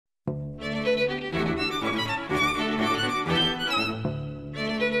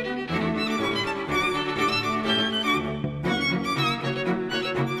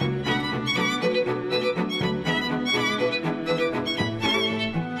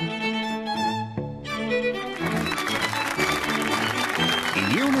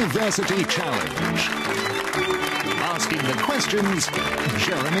University Challenge. Asking the questions,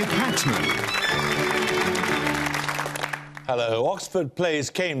 Jeremy Paxman. Hello. Oxford plays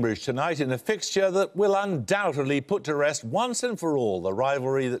Cambridge tonight in a fixture that will undoubtedly put to rest once and for all the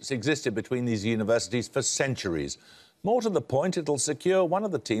rivalry that's existed between these universities for centuries. More to the point, it'll secure one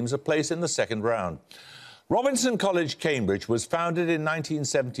of the teams a place in the second round. Robinson College, Cambridge, was founded in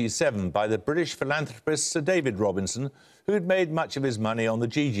 1977 by the British philanthropist Sir David Robinson, who'd made much of his money on the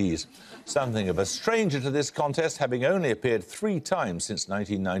GGs. Something of a stranger to this contest, having only appeared 3 times since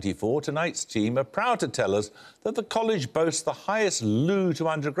 1994, tonight's team are proud to tell us that the college boasts the highest LU to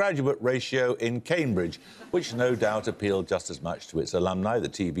undergraduate ratio in Cambridge, which no doubt appealed just as much to its alumni, the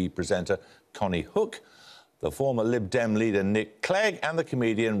TV presenter Connie Hook, the former Lib Dem leader Nick Clegg and the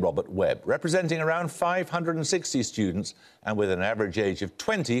comedian Robert Webb. Representing around 560 students and with an average age of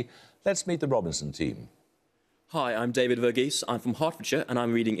 20, let's meet the Robinson team. Hi, I'm David Verghese. I'm from Hertfordshire and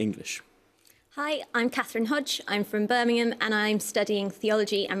I'm reading English. Hi, I'm Catherine Hodge. I'm from Birmingham and I'm studying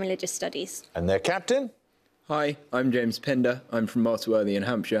theology and religious studies. And their captain? Hi, I'm James Pinder. I'm from Martworthy in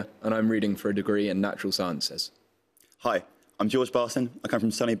Hampshire and I'm reading for a degree in natural sciences. Hi, I'm George Barson. I come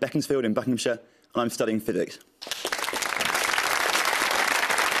from sunny Beaconsfield in Buckinghamshire and I'm studying physics.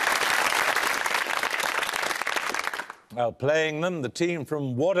 Well, playing them, the team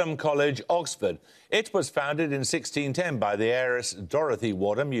from Wadham College, Oxford. It was founded in 1610 by the heiress Dorothy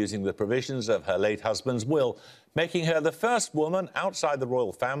Wadham, using the provisions of her late husband's will, making her the first woman outside the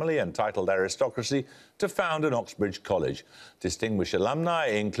royal family and titled aristocracy to found an Oxbridge college. Distinguished alumni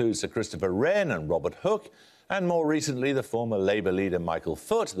include Sir Christopher Wren and Robert Hooke, and more recently the former Labour leader Michael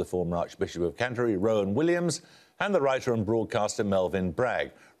Foot, the former Archbishop of Canterbury Rowan Williams, and the writer and broadcaster Melvyn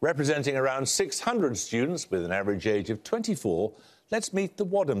Bragg. Representing around 600 students with an average age of 24, let's meet the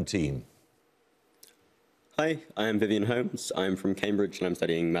Wadham team. Hi, I am Vivian Holmes. I'm from Cambridge and I'm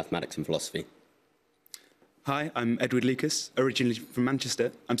studying mathematics and philosophy. Hi, I'm Edward Lucas, originally from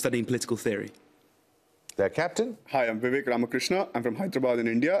Manchester. I'm studying political theory. Their captain? Hi, I'm Vivek Ramakrishna. I'm from Hyderabad in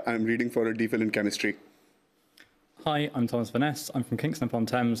India. I'm reading for a DPhil in chemistry. Hi, I'm Thomas Vaness. I'm from Kingston upon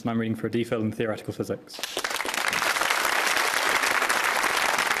Thames and I'm reading for a DPhil in theoretical physics.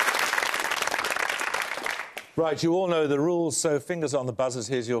 Right, you all know the rules, so fingers on the buzzers.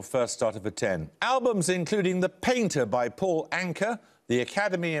 Here's your first starter for 10. Albums including The Painter by Paul Anka, The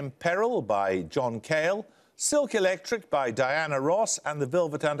Academy in Peril by John Cale, Silk Electric by Diana Ross and The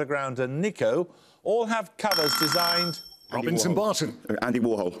Velvet Underground and Nico all have covers designed... Robinson Barton. Andy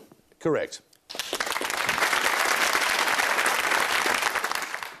Warhol. Correct.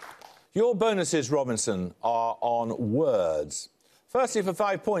 Your bonuses, Robinson, are on words. Firstly, for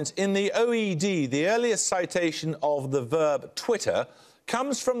 5 points, in the OED, the earliest citation of the verb Twitter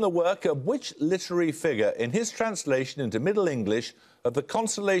comes from the work of which literary figure in his translation into Middle English of The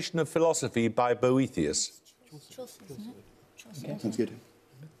Consolation of Philosophy by Boethius? Chaucer, isn't it? Chaucer. Sounds good.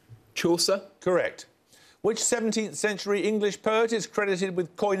 Chaucer? Correct. Which 17th century English poet is credited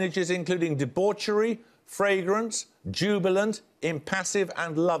with coinages including debauchery, fragrance, jubilant, impassive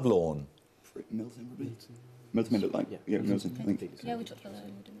and lovelorn? Milton, probably. Milton looked like, yeah, Milton, I think. Yeah, we talked about that,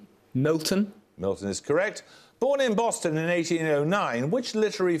 didn't we? Milton? Milton is correct. Born in Boston in 1809, which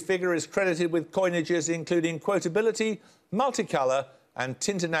literary figure is credited with coinages including quotability, multicolour and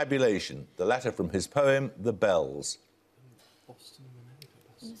tintinnabulation, the latter from his poem The Bells? Boston,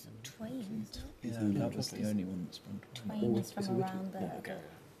 America. Twain, isn't it? Yeah, that was the only one that sprung to mind. Twain is from around there. Yeah, okay.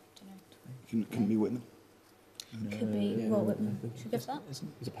 Couldn't be Whitman. Could be Walt Whitman. Should we guess that?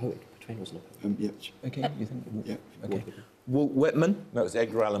 He's a poet. Twain wasn't a poet. Yeah. OK, you think... Yeah. OK. Walt Whitman? No, it's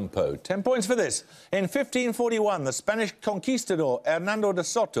Edgar Allan Poe. 10 points for this. In 1541, the Spanish conquistador Hernando de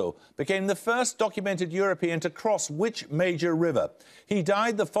Soto became the first documented European to cross which major river? He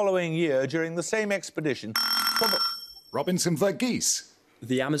died the following year during the same expedition. Robinson Verghese.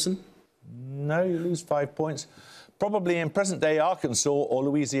 The Amazon? No, you lose 5 points. Probably in present-day Arkansas or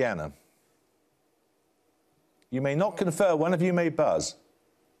Louisiana. You may not confer, one of you may buzz.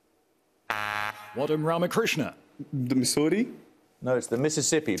 Wadham Ramakrishna. The Missouri? No, it's the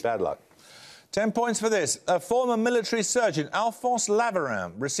Mississippi. Bad luck. 10 points for this. A former military surgeon, Alphonse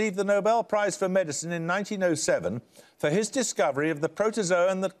Laveran, received the Nobel Prize for Medicine in 1907 for his discovery of the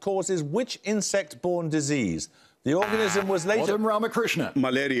protozoan that causes which insect-borne disease? The organism was later... Wadham Ramakrishna.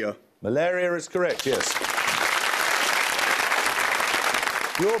 Malaria. Malaria is correct, yes.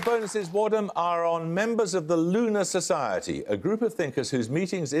 Your bonuses, Wadham, are on members of the Lunar Society, a group of thinkers whose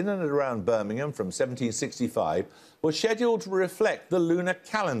meetings in and around Birmingham from 1765 were scheduled to reflect the lunar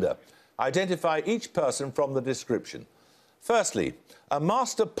calendar. Identify each person from the description. Firstly, a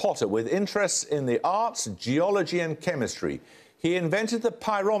master potter with interests in the arts, geology and chemistry. He invented the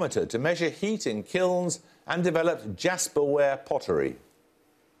pyrometer to measure heat in kilns and developed jasperware pottery.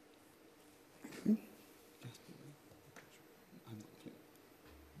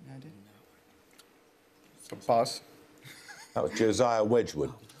 Pass. That was Josiah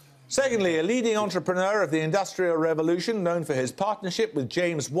Wedgwood. Secondly, a leading entrepreneur of the Industrial Revolution, known for his partnership with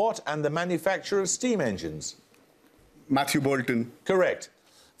James Watt and the manufacture of steam engines. Matthew Bolton. Correct.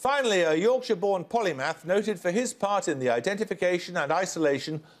 Finally, a Yorkshire-born polymath noted for his part in the identification and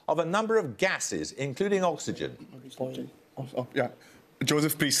isolation of a number of gases, including oxygen. Yeah.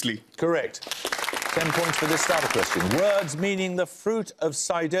 Joseph Priestley. Correct. 10 points for this starter question. Words meaning the fruit of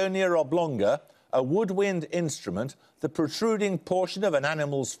Sidonia oblonga, a woodwind instrument, the protruding portion of an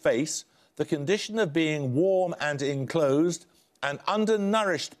animal's face, the condition of being warm and enclosed, an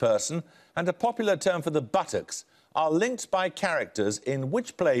undernourished person, and a popular term for the buttocks, are linked by characters in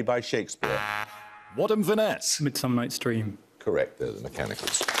which play by Shakespeare? Wadham Vaness. Midsummer Night's Dream. Correct, they're the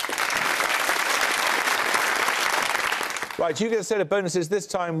mechanicals. Right, you get a set of bonuses this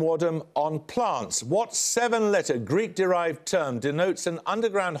time, Wadham, on plants. What seven-letter Greek-derived term denotes an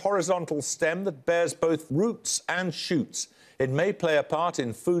underground horizontal stem that bears both roots and shoots? It may play a part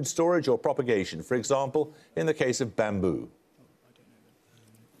in food storage or propagation, for example, in the case of bamboo.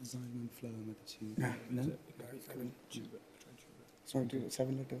 Yeah. No? Sorry, do it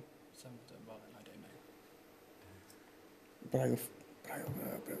 7 letter.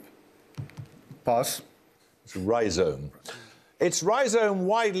 Pass. It's rhizome. It's rhizome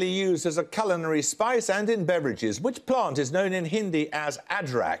widely used as a culinary spice and in beverages. Which plant is known in Hindi as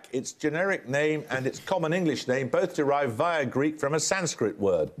adrak? Its generic name and its common English name both derive via Greek from a Sanskrit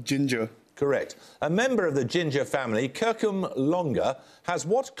word. Ginger. Correct. A member of the ginger family, Curcum longa, has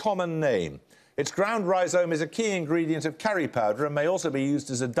what common name? Its ground rhizome is a key ingredient of curry powder and may also be used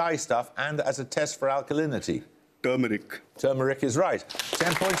as a dyestuff and as a test for alkalinity. Turmeric. Turmeric is right.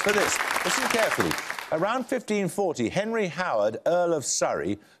 10 points for this. Listen carefully. Around 1540, Henry Howard, Earl of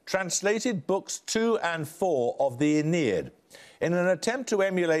Surrey, translated books 2 and 4 of the Aeneid. In an attempt to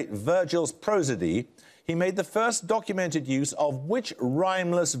emulate Virgil's prosody, he made the first documented use of which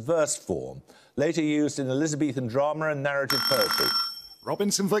rhymeless verse form, later used in Elizabethan drama and narrative poetry?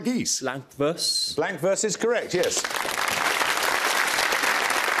 Robinson Verghese. Blank verse. Blank verse is correct, yes.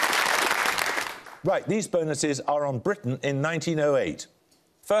 Right, these bonuses are on Britain in 1908.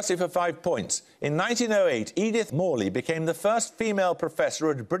 Firstly, for 5 points. In 1908, Edith Morley became the first female professor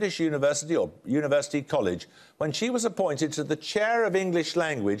at a British university or university college when she was appointed to the chair of English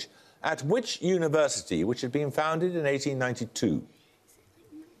language at which university, which had been founded in 1892?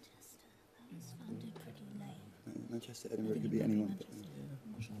 Manchester, Edinburgh, it could be anyone.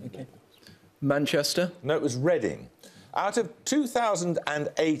 Okay. Manchester? No, it was Reading. Out of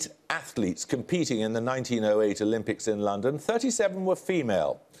 2,008 athletes competing in the 1908 Olympics in London, 37 were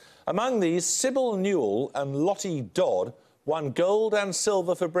female. Among these, Sybil Newell and Lottie Dodd won gold and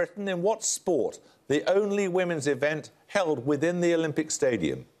silver for Britain in what sport? The only women's event held within the Olympic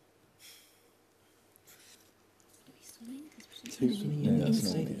Stadium.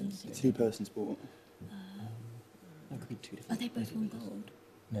 Two-person sport. That could be two different. Are they both won gold?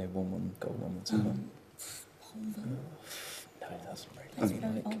 No, one gold, one silver. No, that's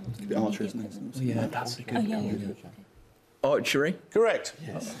very old. Could be archery, isn't it? Oh, yeah, that's a good. Archery? Correct.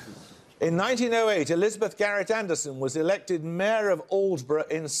 Yes. In 1908, Elizabeth Garrett Anderson was elected Mayor of Aldborough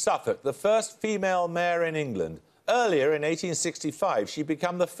in Suffolk, the first female mayor in England. Earlier, in 1865, she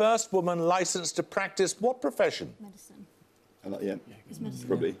became the first woman licensed to practice what profession? Medicine. Yeah, Is medicine.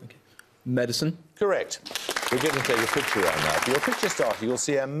 probably. Okay. Medicine? Correct. We're going to take a picture right now. For your picture starter, you'll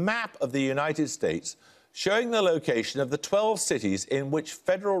see a map of the United States showing the location of the 12 cities in which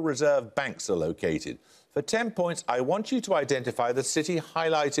Federal Reserve banks are located. For 10 points, I want you to identify the city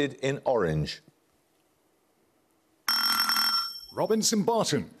highlighted in orange. Robinson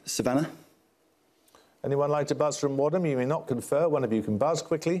Barton. Savannah. Anyone like to buzz from Wadham? You may not confer. One of you can buzz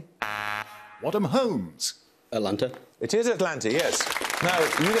quickly. Wadham Holmes. Atlanta. It is Atlanta, yes. Now,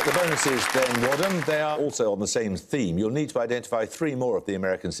 you get the bonuses then, Wadham. They are also on the same theme. You'll need to identify 3 more of the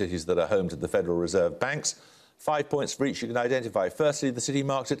American cities that are home to the Federal Reserve banks. 5 points for each you can identify. Firstly, the city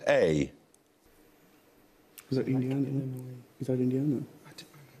marked at A. Is that Indiana? Is that Indiana?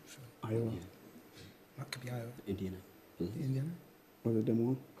 Iowa. That could be Iowa. Indiana. Indiana? Or the Des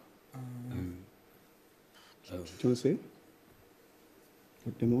Moines? Oh. Do you want to say?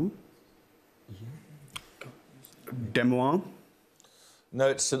 What, Des Moines? Des Moines? No,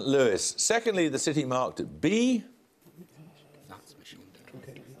 it's St. Louis. Secondly, the city marked at B. That's Michigan.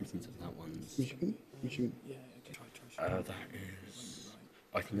 That one's... Michigan? Michigan. that is...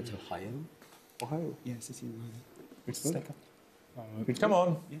 I think it's Ohio. Ohio? Yeah, city in Ohio. It's what? Come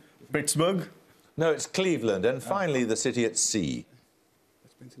on. Pittsburgh. No, it's Cleveland. And finally, the city at sea.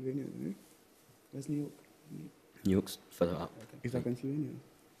 That's Pennsylvania, isn't it? Where's New York? New York's further up. Is that Pennsylvania?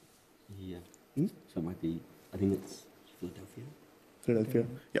 Yeah. Hmm? So it might be, I think it's Philadelphia. Philadelphia.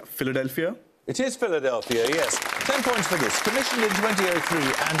 Yeah, Philadelphia. It is Philadelphia, yes. 10 points for this. Commissioned in 2003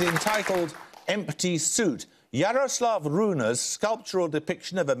 and entitled Empty Suit, Yaroslav Runa's sculptural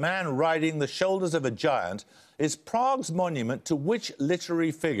depiction of a man riding the shoulders of a giant is Prague's monument to which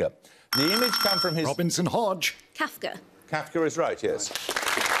literary figure? The image comes from his... Robinson Hodge. Kafka. Kafka is right, yes.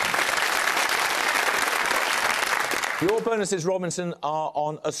 Your bonuses, Robinson, are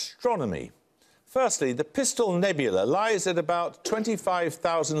on astronomy. Firstly, the Pistol Nebula lies at about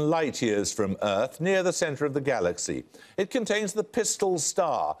 25,000 light-years from Earth, near the centre of the galaxy. It contains the Pistol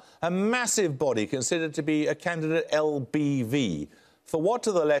Star, a massive body considered to be a candidate LBV. For what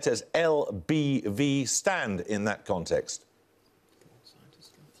do the letters LBV stand in that context?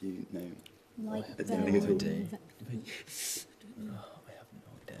 Do you know? Light I don't think it's all- I have no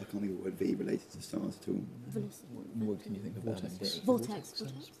idea. I can't think of the word V related to stars at all. What can you think of? Vortex. Vortex.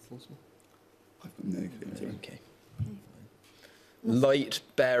 I've got no clue. Okay.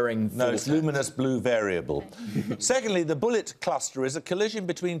 Light-bearing No, it's vortex. luminous blue variable. Secondly, the Bullet cluster is a collision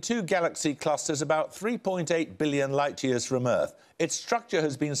between two galaxy clusters about 3.8 billion light-years from Earth. Its structure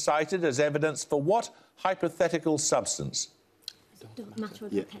has been cited as evidence for what hypothetical substance? Dark matter or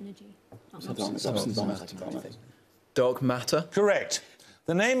Yeah. dark energy. Dark matter. Correct.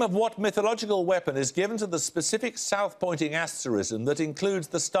 The name of what mythological weapon is given to the specific south-pointing asterism that includes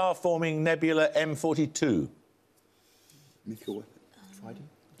the star-forming nebula M42? Mythical weapon. Trident?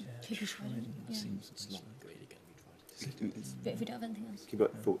 Could be Trident, yeah. Seems it's not really going to be Trident. But if we don't have anything else.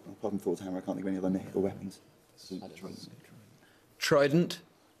 Apart from Thor's hammer, I can't think of any other mythical weapons. Trident.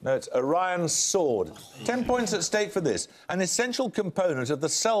 No, it's Orion's sword. 10 points at stake for this. An essential component of the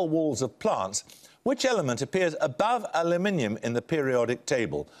cell walls of plants. Which element appears above aluminium in the periodic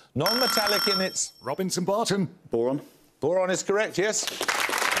table? Non-metallic in its... Robinson Barton. Boron. Boron is correct, yes.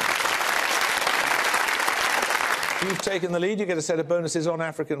 You've taken the lead. You get a set of bonuses on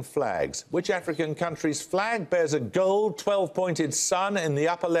African flags. Which African country's flag bears a gold 12-pointed sun in the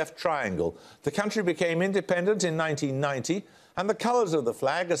upper left triangle? The country became independent in 1990, and the colours of the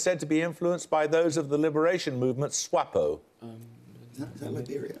flag are said to be influenced by those of the liberation movement SWAPO. Is that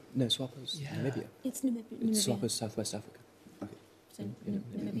Liberia? No, Swapo's Namibia. It's Namibia. It's Swapo's Southwest Africa. So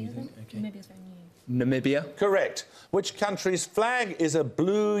Namibia then? Okay. Namibia's very new. Namibia. Correct. Which country's flag is a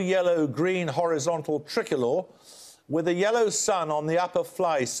blue, yellow, green horizontal tricolor with a yellow sun on the upper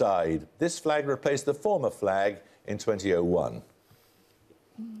fly side? This flag replaced the former flag in 2001.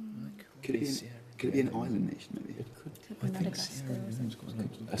 Could it be an island nation, maybe? Could be Madagascar or something.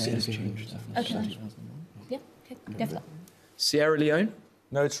 It's changed. Okay. Yeah, okay, go for that. Sierra Leone.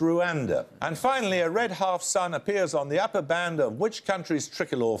 No, it's Rwanda. And finally, a red half sun appears on the upper band of which country's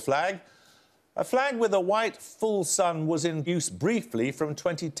tricolor flag? A flag with a white full sun was in use briefly from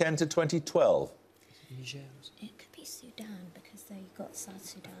 2010 to 2012. It could be Sudan because they got South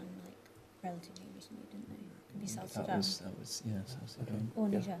Sudan like relatively recently, didn't they? It could be South Sudan. That was yeah, South Sudan. Or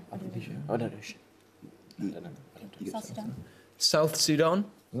Niger. I don't know. I don't know. I don't know. South Sudan. South Sudan.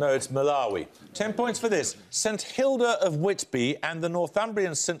 No, it's Malawi. 10 points for this. St Hilda of Whitby and the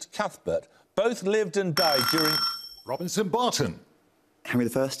Northumbrian St Cuthbert both lived and died during... Robinson Barton. Henry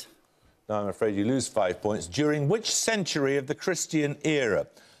I. No, I'm afraid you lose 5 points. During which century of the Christian era?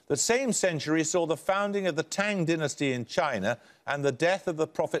 The same century saw the founding of the Tang dynasty in China and the death of the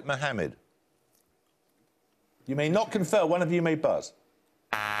Prophet Muhammad. You may not confer. One of you may buzz.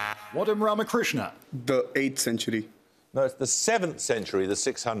 Wadham Ramakrishna. The 8th century. No, it's the 7th century, the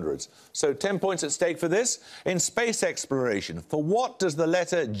 600s. So 10 points at stake for this. In space exploration, for what does the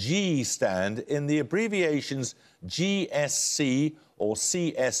letter G stand in the abbreviations GSC or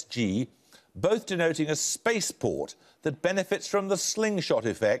CSG, both denoting a spaceport that benefits from the slingshot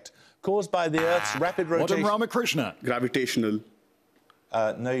effect caused by the Earth's rapid rotation? Wadham Ramakrishna. Gravitational.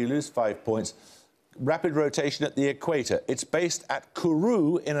 No, you lose 5 points. Rapid rotation at the equator. It's based at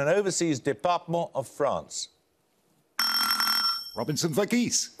Kourou in an overseas department of France. Robinson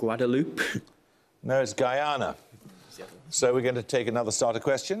Verghese. Guadeloupe. No, it's Guyana. So we're going to take another starter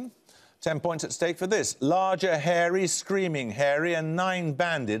question. 10 points at stake for this. Larger hairy, screaming hairy and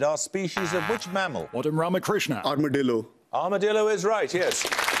nine-banded are species of which mammal? Wadham Ramakrishna. Armadillo. Armadillo is right, yes.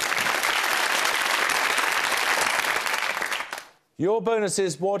 Your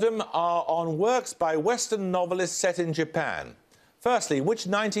bonuses, Wadham, are on works by Western novelists set in Japan. Firstly, which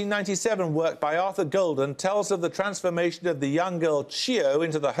 1997 work by Arthur Golden tells of the transformation of the young girl Chio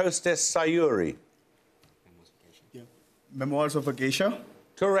into the hostess Sayuri? Memoirs of a Geisha.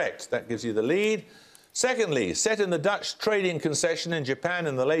 Correct. That gives you the lead. Secondly, set in the Dutch trading concession in Japan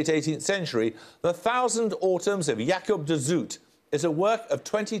in the late 18th century, The Thousand Autumns of Jacob de Zoet is a work of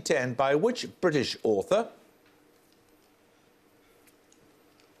 2010 by which British author?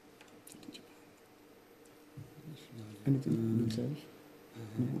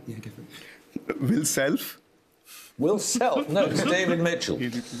 Will Self. Will Self? No, it's David Mitchell.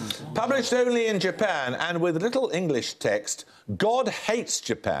 Published only in Japan and with little English text, God Hates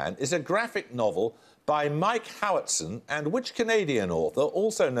Japan is a graphic novel by Mike Howatson and which Canadian author,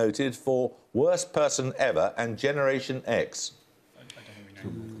 also noted for Worst Person Ever and Generation X?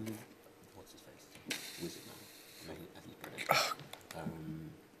 What's his face? Wizard Man. I think he's British.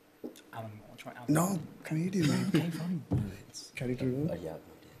 Alan, I'll try Alan. No, Canadian. Okay, fine. No, it's... Gary Trudeau. yeah, no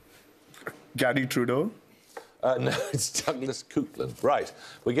idea. Gary Trudeau. No, it's Douglas Coupland. Right,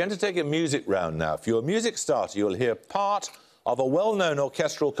 we're going to take a music round now. For your music starter, you'll hear part of a well-known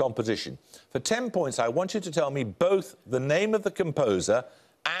orchestral composition. For 10 points, I want you to tell me both the name of the composer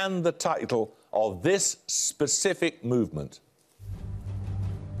and the title of this specific movement.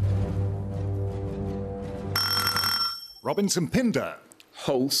 Robinson Pinder.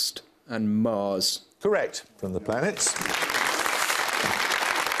 Holst and Mars. Correct, from the planets.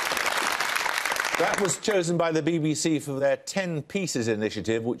 That was chosen by the BBC for their 10 Pieces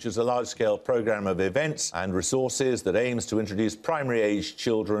initiative, which is a large-scale programme of events and resources that aims to introduce primary-age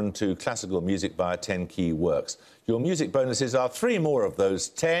children to classical music via 10 key works. Your music bonuses are 3 more of those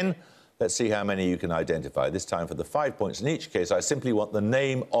 10. Let's see how many you can identify. This time for the 5 points in each case, I simply want the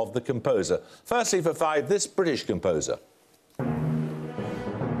name of the composer. Firstly, for 5, this British composer.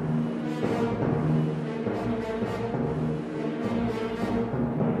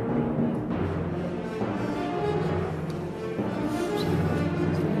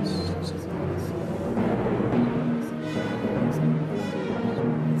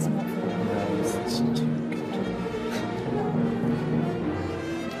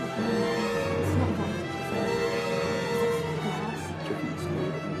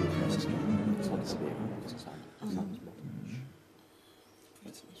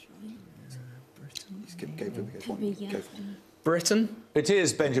 Britain. It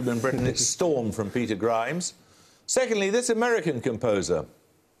is Benjamin Britten. It's Storm from Peter Grimes. Secondly, this American composer.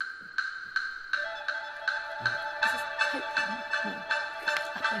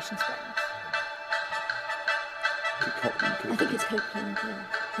 Appalachian Springs. I think it's Copeland. Yeah.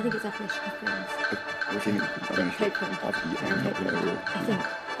 I think it's Appalachian Springs. Copeland. I think.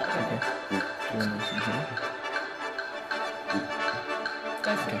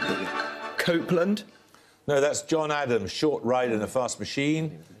 Go for it. Copeland. No, that's John Adams, Short Ride in a Fast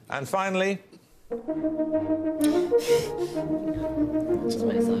Machine. And finally...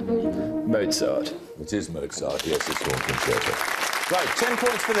 Mozart. It is Mozart, yes, it's Horn Concerto. Right, 10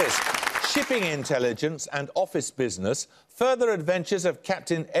 points for this. Shipping Intelligence and Office Business, Further Adventures of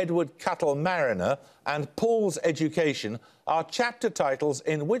Captain Edward Cuttle Mariner and Paul's Education are chapter titles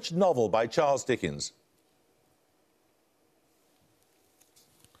in which novel by Charles Dickens?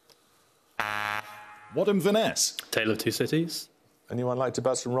 Wadham Vaness. Tale of Two Cities. Anyone like to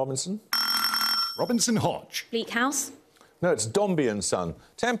buzz from Robinson? Robinson Hodge. Bleak House. No, it's Dombey and Son.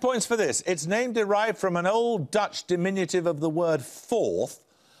 10 points for this. Its name derived from an old Dutch diminutive of the word fourth.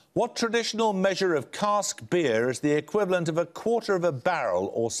 What traditional measure of cask beer is the equivalent of a quarter of a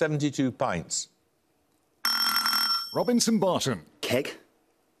barrel or 72 pints? Robinson Barton. Keg.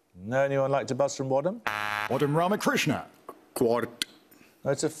 No, anyone like to buzz from Wadham? Wadham Ramakrishna. Quart.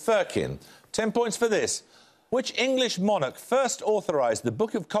 No, it's a firkin. 10 points for this. Which English monarch first authorised the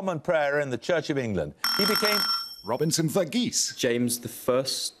Book of Common Prayer in the Church of England? He became... Robinson Verghese. James I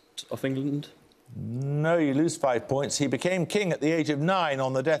of England. No, you lose 5 points. He became king at the age of 9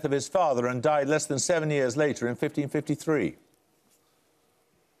 on the death of his father and died less than 7 years later in 1553.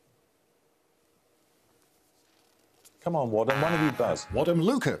 Come on, Wadham, one of you buzz. Wadham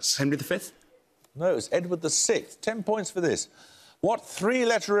Lucas. Henry V. No, it's Edward VI. 10 points for this. What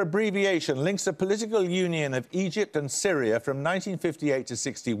 3-letter abbreviation links the political union of Egypt and Syria from 1958 to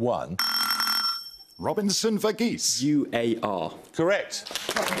 61? Robinson Verghese. UAR. Correct.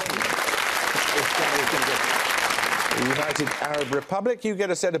 The United Arab Republic, you get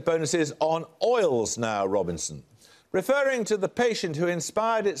a set of bonuses on oils now, Robinson. Referring to the patient who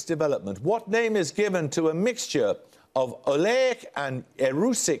inspired its development, what name is given to a mixture of oleic and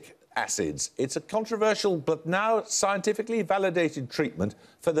erucic acids? It's a controversial but now scientifically validated treatment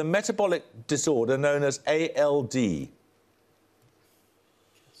for the metabolic disorder known as ALD.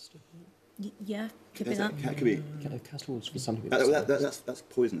 Yeah, could be that. Could be. Castor was for something. That's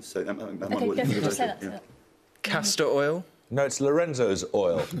poisonous, so that might Okay, work. go for it. Just say that. Yeah. Castor oil. No, it's Lorenzo's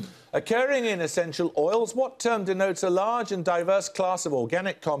oil. Occurring in essential oils, what term denotes a large and diverse class of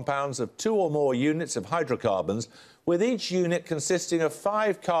organic compounds of 2 or more units of hydrocarbons, with each unit consisting of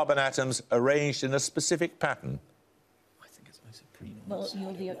 5 carbon atoms arranged in a specific pattern? I think it's isoprenoids. Well,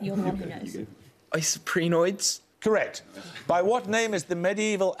 you're the one who knows. Isoprenoids. Correct. By what name is the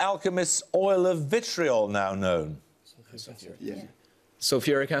medieval alchemist's oil of vitriol now known? Yeah.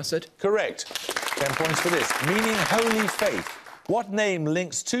 Sulfuric acid. Correct. 10 points for this. Meaning holy faith. What name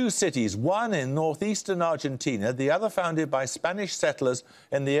links 2 cities, one in northeastern Argentina, the other founded by Spanish settlers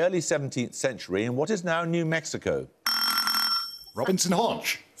in the early 17th century in what is now New Mexico? Robinson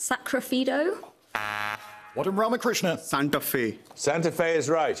Hodge. Sacrificio. Wadham Ramakrishna. Santa Fe. Santa Fe is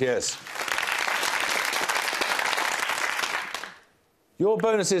right, yes. Your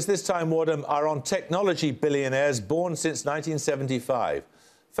bonuses this time, Wadham, are on technology billionaires born since 1975.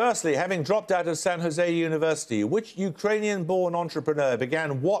 Firstly, having dropped out of San Jose University, which Ukrainian-born entrepreneur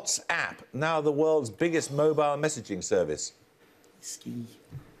began WhatsApp, now the world's biggest mobile messaging service? Ski.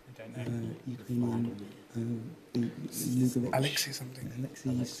 I don't know. Alexei something. I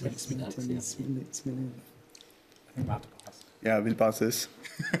think that's pass. Yeah, we'll pass this.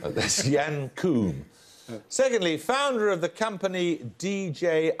 That's Yan Koum. Secondly, founder of the company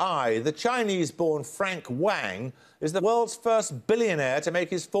DJI, the Chinese-born Frank Wang, is the world's first billionaire to make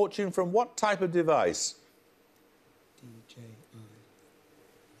his fortune from what type of device? DJI.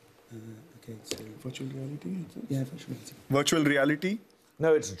 Okay, so... Virtual reality? Yeah, virtual reality. Virtual reality?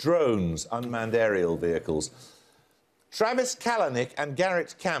 No, it's drones, unmanned aerial vehicles. Travis Kalanick and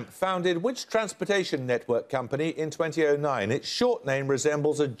Garrett Camp founded which transportation network company in 2009? Its short name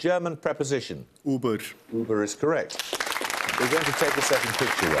resembles a German preposition. Uber. Uber is correct. We're going to take a second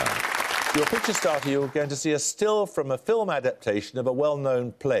picture round. Your picture starter, you're going to see a still from a film adaptation of a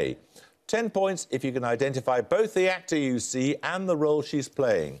well-known play. 10 points if you can identify both the actor you see and the role she's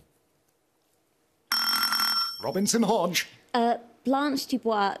playing. Robinson Hodge. Blanche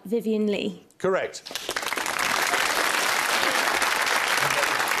Dubois, Vivian Lee. Correct.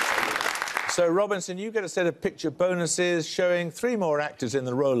 So, Robinson, you get a set of picture bonuses showing 3 more actors in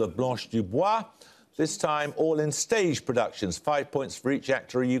the role of Blanche Dubois, this time all in stage productions. 5 points for each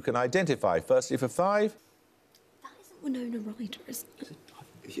actor you can identify. Firstly, for 5. That isn't Winona Ryder, is it?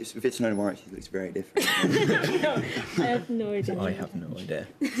 If it's no more, it looks very different. No, I have no idea. I have no idea.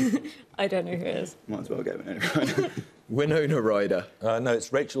 I don't know who it is. Might as well go Winona Ryder. Winona Ryder. No,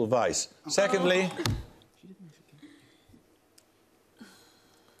 it's Rachel Weisz. Secondly...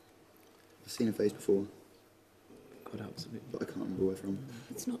 I've seen her face before, God, that was a bit... but I can't remember where from.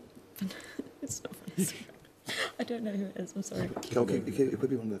 It's not. It's not Vanessa. I don't know who it is. I'm sorry. It could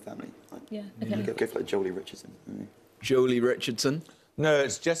be one of the family. Yeah. Okay. Go for like Jolie Richardson. Maybe. Jolie Richardson. No,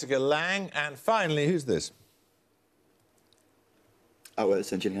 it's Jessica Lange. And finally, who's this? Oh, it's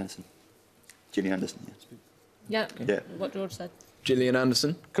Gillian Anderson. Gillian Anderson, Yeah. Yeah. What George said. Gillian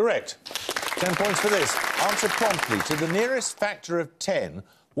Anderson. Correct. 10 points for this. Answer promptly. To the nearest factor of 10,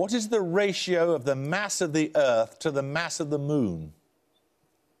 what is the ratio of the mass of the Earth to the mass of the Moon?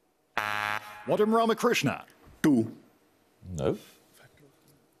 Wadham Ramakrishna. 2. No.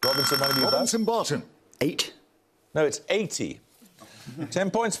 Robinson, one of you Robinson Barton. 8. No, it's 80.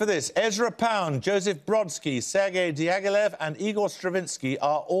 10 points for this. Ezra Pound, Joseph Brodsky, Sergei Diaghilev and Igor Stravinsky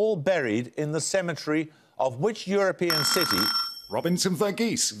are all buried in the cemetery of which European city? Robinson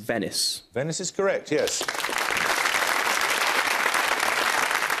Verghese. Venice. Venice is correct, yes.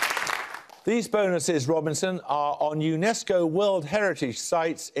 These bonuses, Robinson, are on UNESCO World Heritage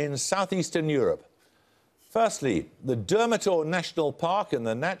Sites in southeastern Europe. Firstly, the Durmitor National Park and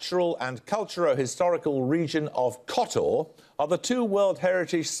the Natural and Cultural-Historical region of Kotor are the 2 World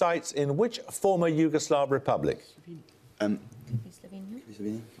Heritage Sites in which former Yugoslav republic? Slovenia?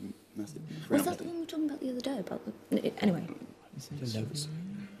 Was that the one we were talking about the other day? About the... Anyway.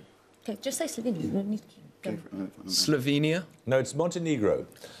 Okay, just say Slovenia. You don't need to go. Slovenia. No, it's Montenegro.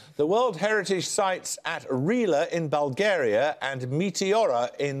 The World Heritage Sites at Rila in Bulgaria and Meteora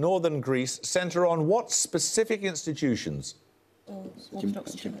in northern Greece centre on what specific institutions?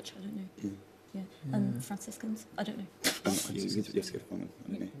 Orthodox Church, I don't know. Yeah. Franciscans, I don't know.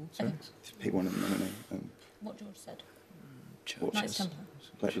 Pick one of them, I don't know. What George said. Churches. Knights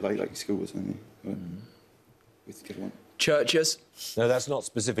Templar. Like schools, maybe. With good one. Churches. No, that's not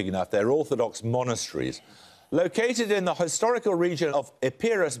specific enough. They're Orthodox monasteries. Located in the historical region of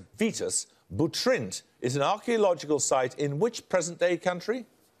Epirus Vetus, Butrint is an archaeological site in which present-day country?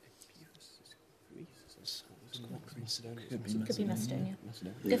 Could be Macedonia.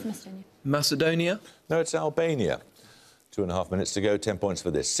 Different Macedonia. Macedonia. No, it's Albania. 2.5 minutes to go, 10 points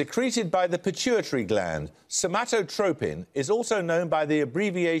for this. Secreted by the pituitary gland, somatotropin is also known by the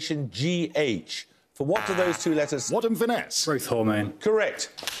abbreviation GH. For what do those two letters... What and finesse? Growth hormone. Correct.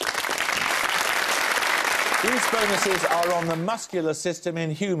 These bonuses are on the muscular system in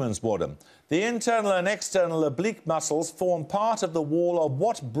humans, Wadham. The internal and external oblique muscles form part of the wall of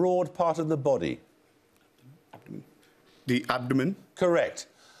what broad part of the body? The abdomen. Correct.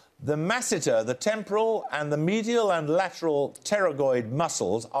 The masseter, the temporal and the medial and lateral pterygoid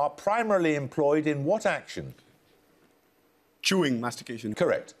muscles are primarily employed in what action? Chewing, mastication.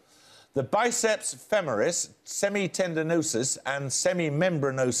 Correct. The biceps femoris, semitendinosus and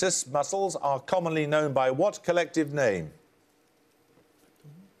semimembranosus muscles are commonly known by what collective name?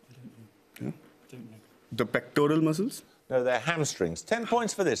 The pectoral muscles. No, they're hamstrings. 10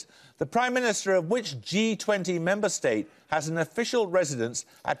 points for this. The Prime Minister of which G20 member state has an official residence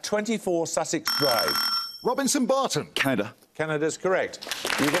at 24 Sussex Drive? Robinson Barton. Canada. Canada's correct.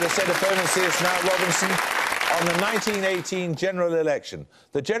 You get a set of bonuses now, Robinson. On the 1918 general election.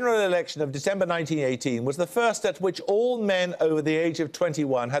 The general election of December 1918 was the first at which all men over the age of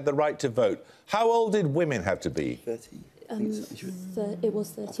 21 had the right to vote. How old did women have to be? 30. It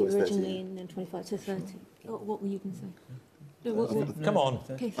was 30 originally, and then 25 to 30. What were you going to say? No, Come on.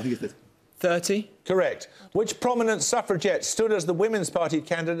 Okay. I think it's 30. Correct. Which prominent suffragette stood as the Women's Party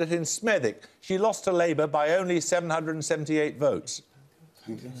candidate in Smethwick? She lost to Labour by only 778 votes.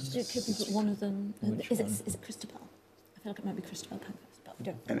 It could be, but one of them... Is it Christabel? I feel like it might be Christabel Pankhurst, but we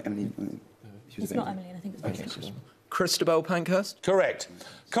don't... Emily. It's not Emily, and I think it's Christabel. Christabel Pankhurst. Correct.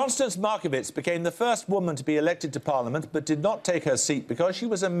 Constance Markievicz became the first woman to be elected to Parliament but did not take her seat because she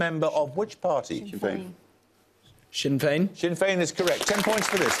was a member of which party? Sinn Féin. Sinn Féin. Sinn Féin is correct. 10 points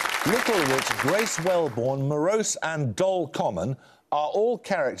for this. Little Witch, Grace Wellborn, Morose and Doll Common are all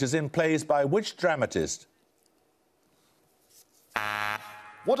characters in plays by which dramatist?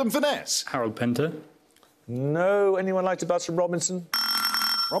 What and finesse? Harold Pinter. No. Anyone like to buzz from Robinson?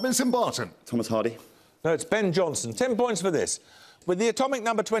 Robinson Barton. Thomas Hardy. No, it's Ben Johnson. 10 points for this. With the atomic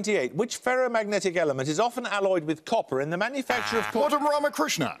number 28, which ferromagnetic element is often alloyed with copper in the manufacture of... What and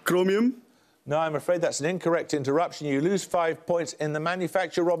Ramakrishna? Chromium. No, I'm afraid that's an incorrect interruption. You lose 5 points in the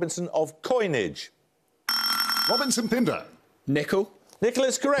manufacture, Robinson, of coinage. Robinson Pinder. Nickel. Nickel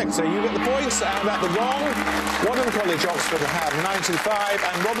is correct, so you get the points, and at the wrong, Wadham College, Oxford have 95,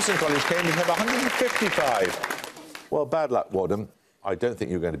 and Robinson College, Cambridge have 155. Well, bad luck, Wadham. I don't think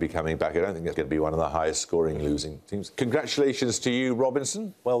you're going to be coming back. I don't think it's going to be one of the highest scoring losing teams. Congratulations to you,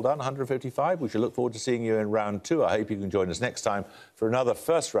 Robinson. Well done, 155. We shall look forward to seeing you in round 2. I hope you can join us next time for another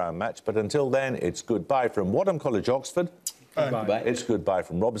first-round match. But until then, it's goodbye from Wadham College, Oxford. Goodbye. It's goodbye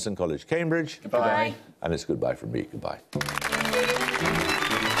from Robinson College, Cambridge. Goodbye. And it's goodbye from me. Goodbye.